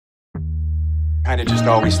Kinda just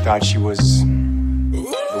always thought she was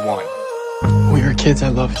the one. When we were kids, I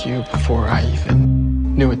loved you before I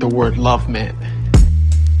even knew what the word love meant.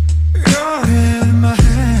 You're in my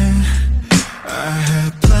hand. I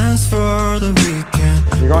had plans for the weekend.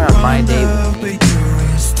 You're going on my date with me.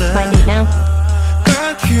 My date now.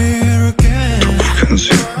 Back here again.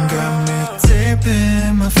 Got me deep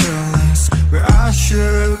in my feelings, where I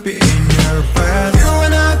should be in your bed. You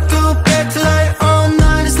and I go back to like all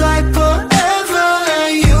night, it's like forever.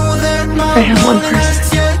 And you that my I have one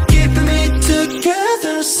person. keeping me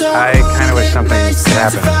together. So I kinda wish something could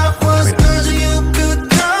happen between us.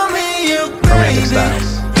 Romantic styles.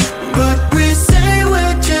 But we say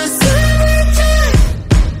we're just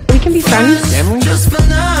We can be friends. Can we? just for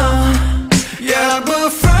now. Yeah, but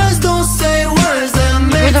friends don't say words that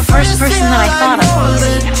make You're the first person that I thought of. What does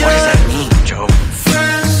that mean, Joe?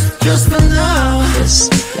 friends just for now. Is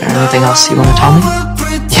there anything else you want to tell me?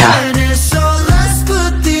 Yeah.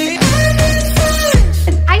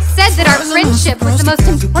 I said that our friendship was the most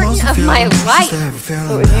important of my life.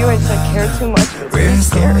 But with you, I just care too much. It's really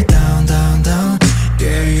scary. Down,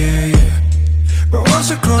 yeah. But once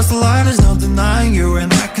you cross the line, there's no denying you,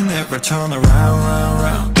 and I can never turn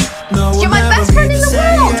around. No, You're my best friend in the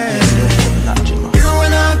world. You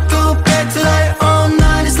and I go back to like all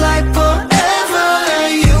night, it's like forever.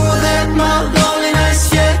 And you let my lonely nights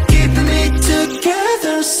keeping me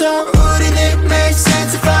together. So wouldn't it make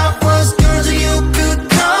sense if I was yours and you could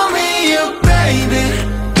call me your baby?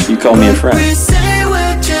 You call me a friend. We say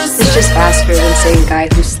we're just It's just faster than saying guy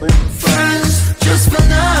who slipped. friends just for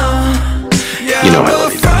now. Yeah, You know I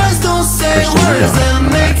love you, Dad. friends don't say First thing you words know, that I'm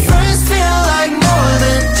make out here. friends feel like more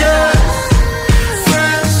than just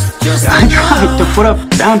friends just I tried to put up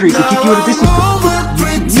boundaries to keep you at a distance, but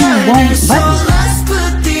you won't let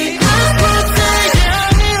me.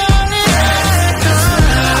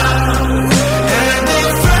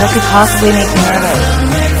 What could possibly make me nervous?